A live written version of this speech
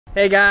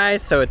Hey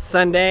guys, so it's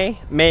Sunday,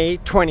 May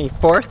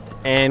 24th,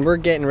 and we're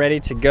getting ready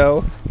to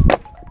go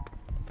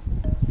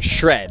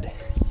shred.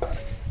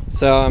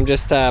 So I'm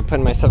just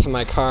putting myself in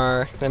my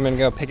car, then I'm gonna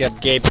go pick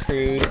up Gabe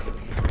Cruz,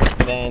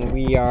 then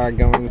we are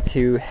going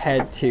to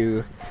head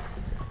to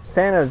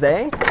San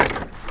Jose.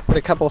 Got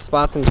a couple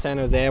spots in San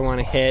Jose I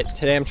want to hit.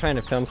 Today I'm trying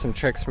to film some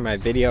tricks for my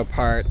video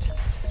part,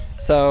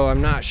 so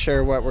I'm not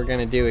sure what we're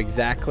gonna do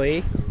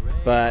exactly,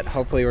 but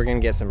hopefully we're gonna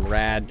get some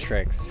rad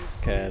tricks,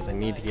 because I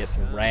need to get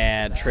some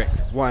rad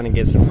tricks. I want to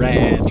get some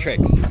rad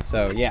tricks.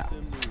 So yeah,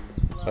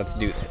 let's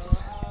do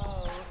this.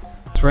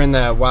 So we're in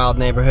the wild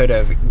neighborhood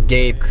of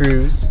Gabe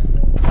Cruz.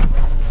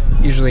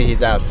 Usually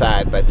he's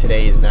outside, but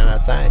today he's not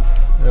outside.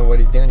 I don't know what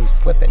he's doing, he's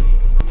slipping.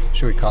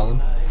 Should we call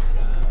him?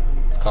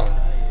 Let's call him.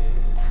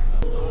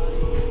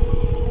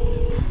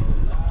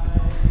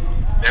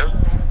 Hello?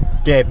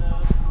 Gabe.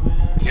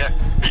 Yeah.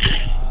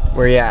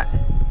 Where you at?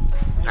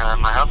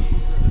 My house.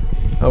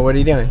 Oh, what are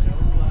you doing?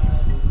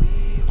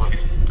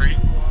 Free?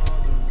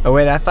 Oh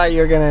wait, I thought you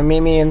were gonna meet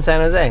me in San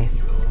Jose.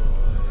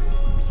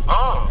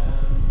 Oh.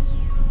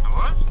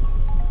 What?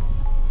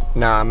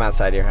 No, I'm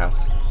outside your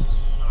house.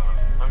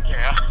 Okay,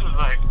 I was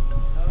like,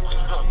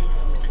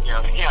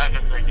 yeah,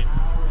 just a second.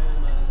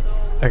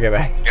 Okay,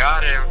 bye.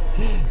 Got him.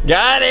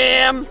 Got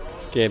him!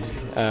 It's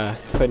Gabe's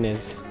putting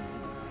his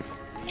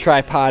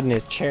tripod and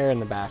his chair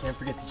in the back. Can't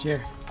forget the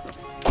chair.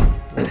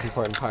 Most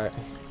important part.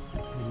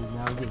 He's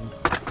now getting...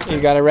 You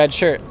got a red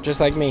shirt, just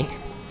like me.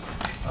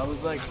 I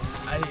was like,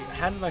 I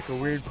had like a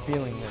weird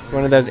feeling. It's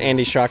one of those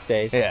Andy Schrock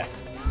days. Yeah.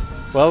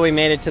 Well, we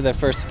made it to the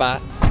first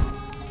spot.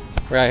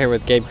 We're out here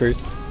with Gabe Cruz.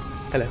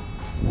 Hello.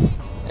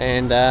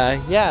 And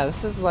yeah,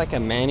 this is like a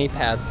mani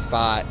pad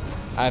spot.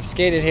 I've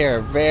skated here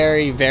a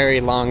very, very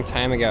long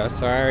time ago,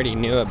 so I already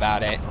knew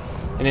about it.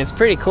 And it's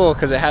pretty cool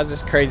because it has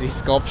this crazy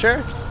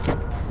sculpture.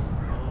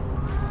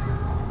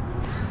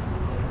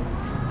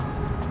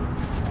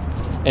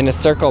 And a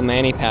circle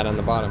mani pad on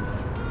the bottom.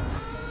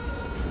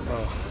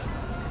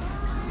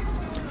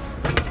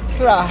 It's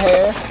right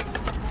here.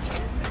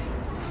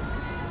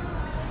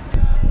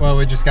 Well,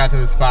 we just got to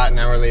the spot and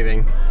now we're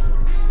leaving.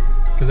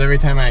 Because every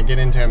time I get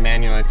into a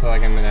manual, I feel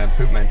like I'm gonna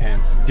poop my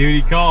pants.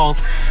 Duty calls.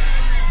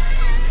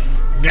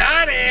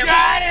 Got him!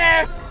 Got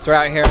him! So we're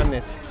out here on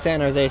this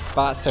San Jose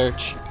spot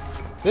search.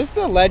 This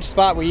is a ledge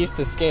spot we used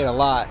to skate a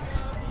lot.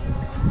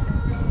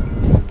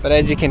 But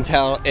as you can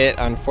tell, it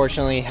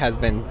unfortunately has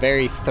been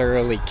very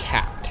thoroughly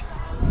capped.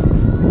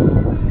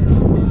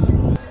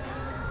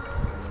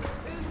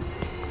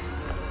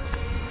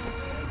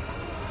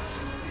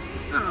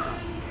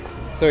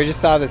 So we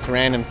just saw this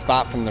random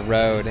spot from the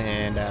road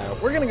and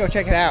we're gonna go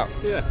check it out.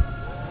 Yeah.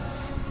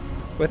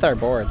 With our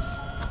boards.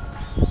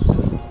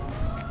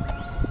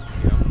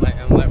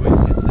 I'm lightweight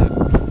skate too.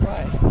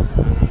 Why?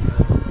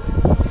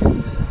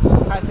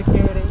 High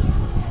security.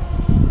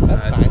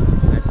 That's fine.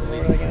 That's what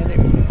we're really gonna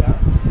do. Peace out.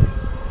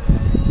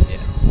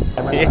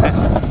 Yeah.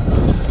 Yeah.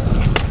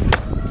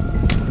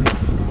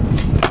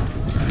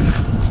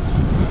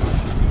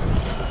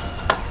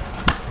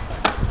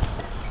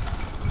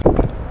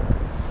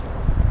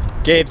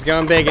 Gabe's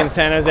going big in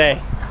San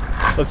Jose.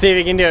 Let's see if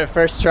he can do it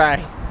first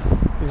try.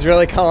 He's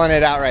really calling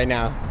it out right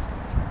now.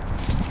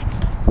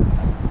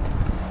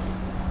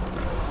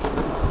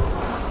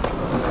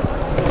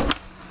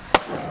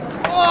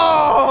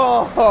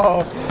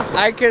 Oh!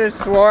 I could have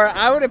swore,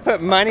 I would have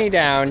put money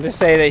down to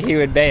say that he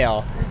would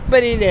bail,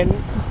 but he didn't.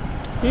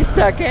 He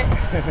stuck it.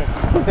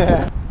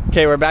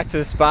 Okay, we're back to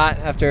the spot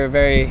after a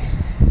very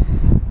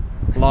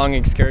long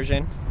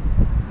excursion.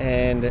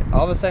 And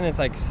all of a sudden it's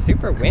like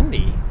super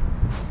windy.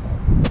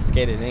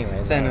 Skated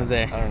anyways. San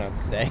Jose. I don't know what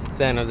to say.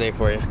 San Jose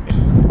for you.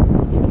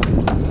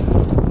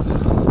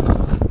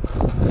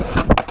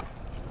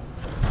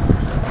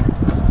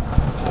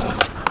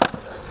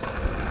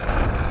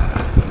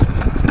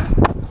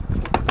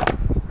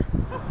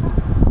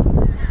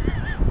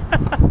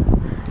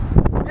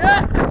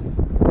 Yes!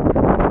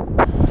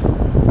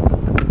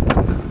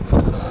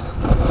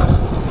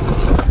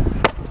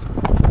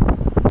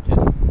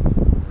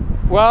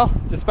 Well,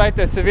 despite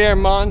the severe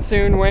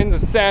monsoon winds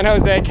of San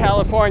Jose,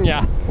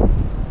 California,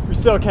 we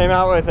still came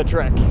out with a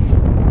trick.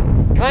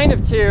 Kind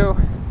of two,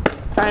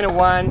 kind of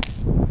one.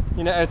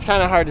 You know, it's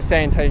kind of hard to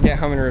say until you get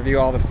home and review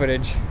all the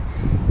footage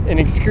in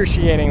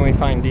excruciatingly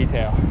fine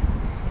detail.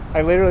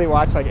 I literally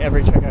watched like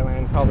every trick I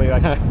land probably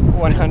like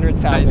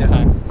 100,000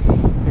 times.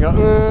 I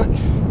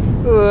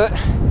go,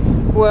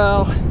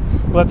 well,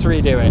 let's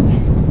redo it.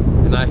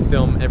 And I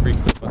film every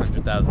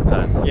 100,000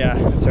 times. Yeah,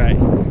 that's right.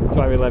 That's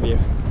why we love you.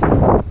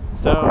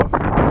 So,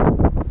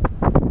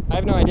 I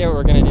have no idea what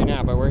we're gonna do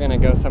now, but we're gonna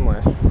go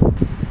somewhere.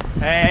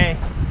 Hey!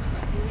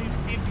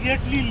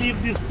 Immediately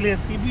leave this place,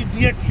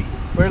 immediately.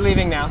 We're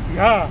leaving now.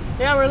 Yeah.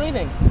 Yeah, we're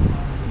leaving.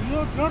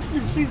 You're not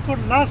listening for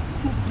last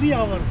 2-3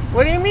 hours.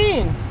 What do you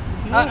mean?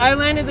 I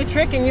landed the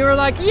trick and you were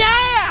like,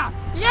 yeah!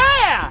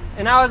 Yeah!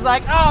 And I was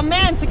like, oh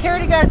man,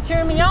 security guard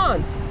cheering me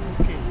on.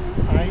 Okay,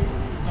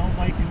 now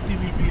my duty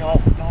will be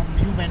off. Now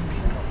new man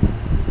will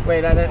come.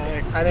 Wait, I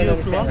didn't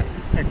understand that.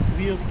 At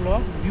 3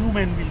 o'clock, new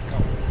man will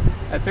come.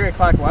 At 3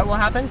 o'clock, what will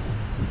happen?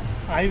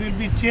 I will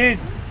be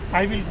changed.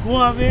 I will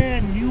go away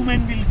and new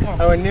men will come.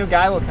 Oh, a new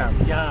guy will come.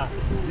 Yeah.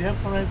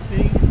 Therefore, I'm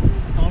saying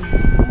now you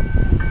go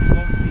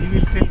because he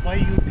will tell why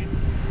you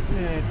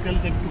didn't tell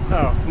them to go.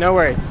 Oh, no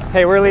worries.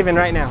 Hey, we're leaving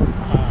right now.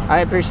 I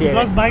appreciate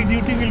Because it. my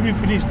duty will be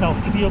finished now,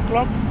 3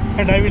 o'clock,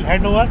 and I will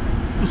hand over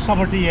to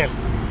somebody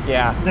else.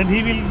 Yeah. Then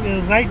he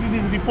will write in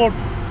his report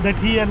that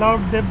he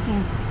allowed them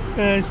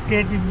to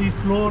skate in the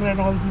floor and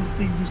all these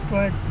things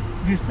destroyed,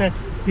 this, that.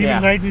 He Yeah.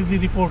 will write in the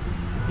report.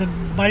 Then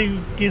my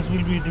case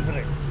will be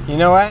different. You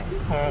know what?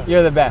 Uh,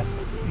 You're the best.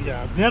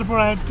 Yeah, therefore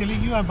I am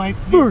telling you, by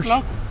 3 Boosh.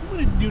 o'clock,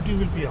 my duty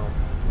will be off.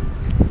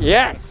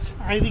 Yes.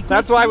 I request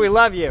That's why you- we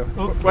love you.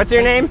 Okay, What's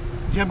your thank name?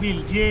 you.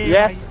 Jamil. J.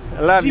 Yes,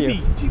 I love you.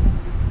 Jimmy.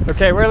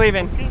 Okay, we're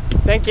leaving. Okay.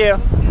 Thank you.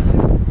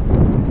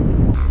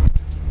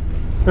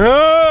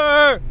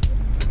 Ah!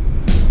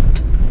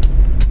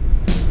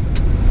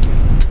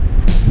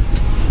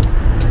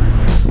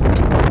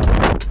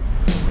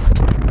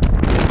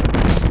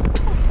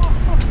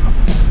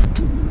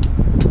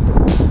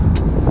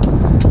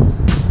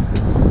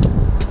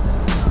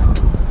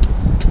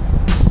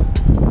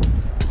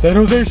 San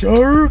Jose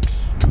Sharks!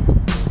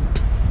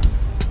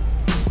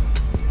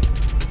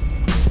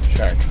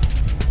 Sharks.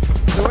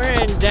 So we're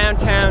in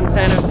downtown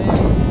San Jose.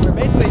 We're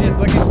basically just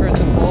looking for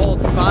some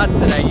old spots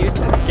that I used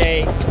to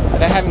skate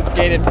that I haven't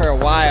skated for a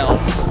while.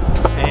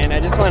 And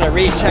I just want to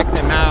recheck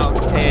them out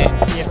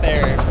and see if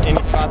there are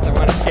any spots I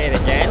want to skate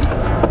again.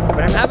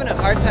 But I'm having a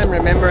hard time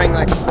remembering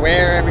like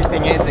where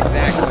everything is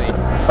exactly.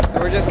 So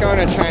we're just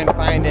going to try and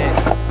find it.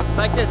 It's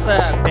like this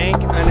bank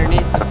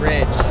underneath the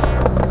bridge.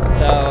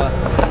 So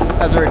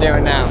that's what we're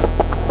doing now.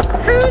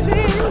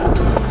 Cruising!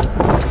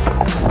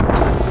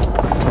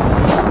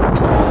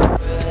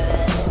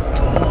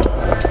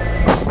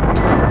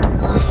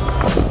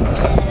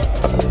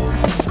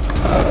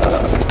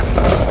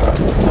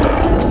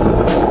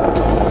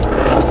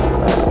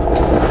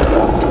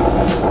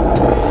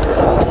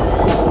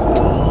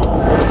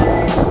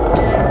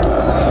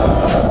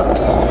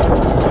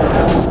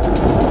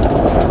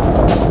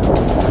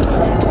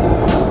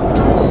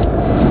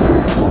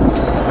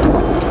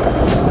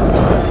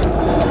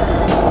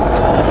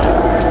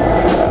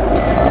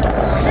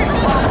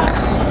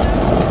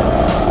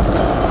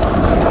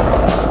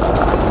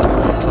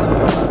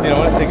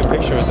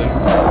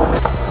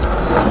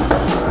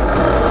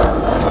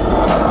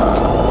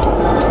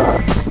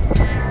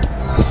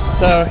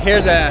 So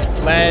here's a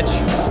ledge,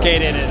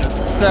 skated it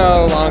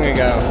so long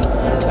ago.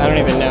 I don't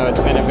even know, it's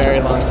been a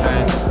very long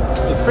time.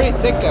 It's pretty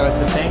sick though, it's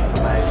a bank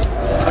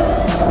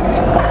ledge.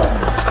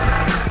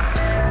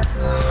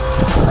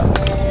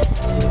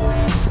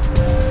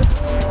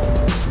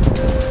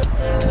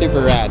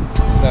 Super rad.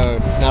 So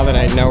now that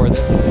I know where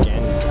this is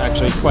again, it's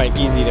actually quite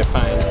easy to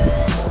find.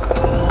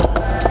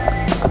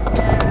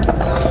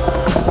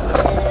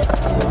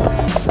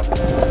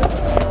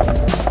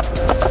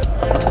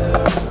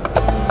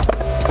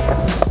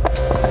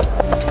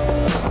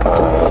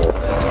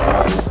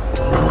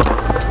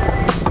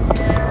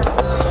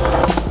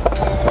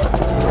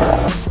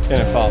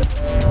 Gonna fall.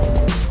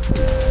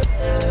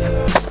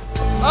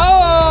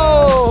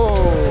 Oh!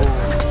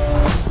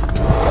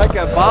 Like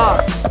a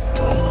box.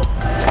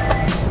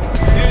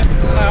 Dude,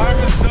 my arm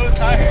is so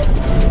tired.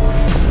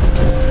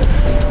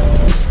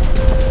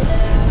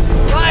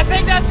 Well, I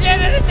think that's the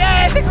end of the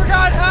day. I think we're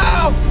going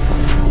home.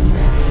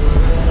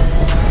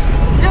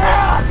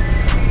 Yeah!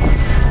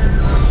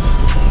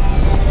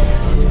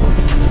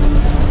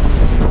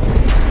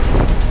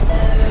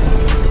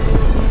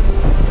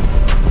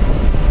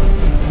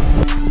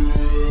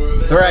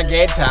 So we're at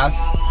Gabe's house.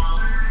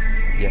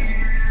 Yes.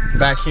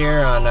 Back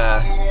here on,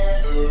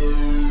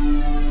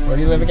 where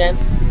do you live again?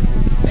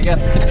 I got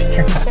this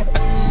figure out.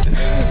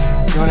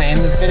 You want to end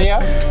this video?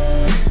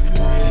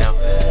 No.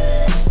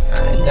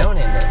 Alright, don't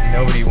end it.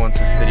 Nobody wants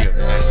this video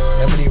to end.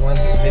 Nobody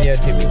wants this video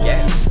to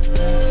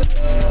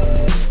begin.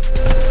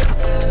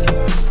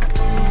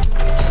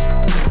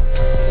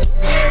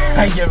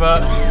 I give up.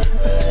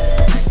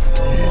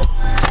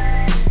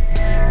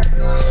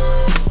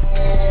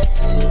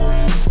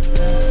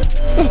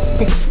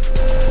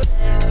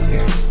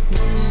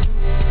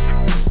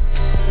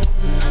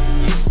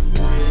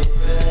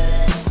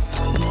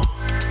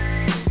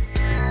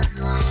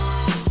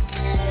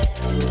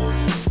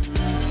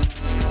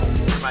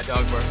 My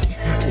dog barking.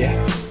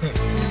 Yeah.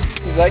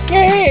 He's like,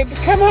 Gabe,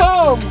 come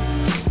home!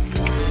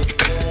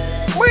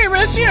 We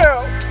miss you!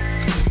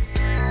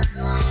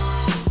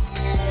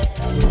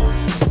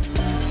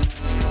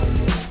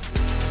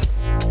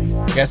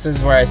 I guess this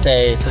is where I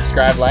say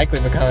subscribe, like,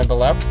 leave a comment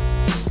below.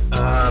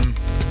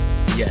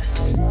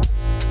 Yes.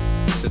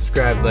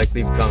 Subscribe, like,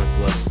 leave a comment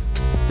below.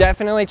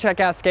 Definitely check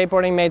out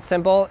Skateboarding Made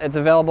Simple. It's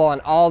available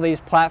on all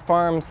these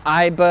platforms,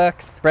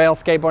 iBooks,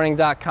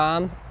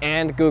 BrailleSkateboarding.com,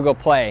 and Google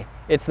Play.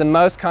 It's the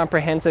most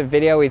comprehensive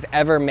video we've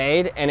ever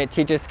made, and it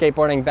teaches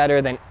skateboarding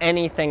better than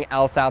anything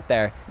else out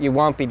there. You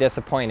won't be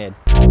disappointed.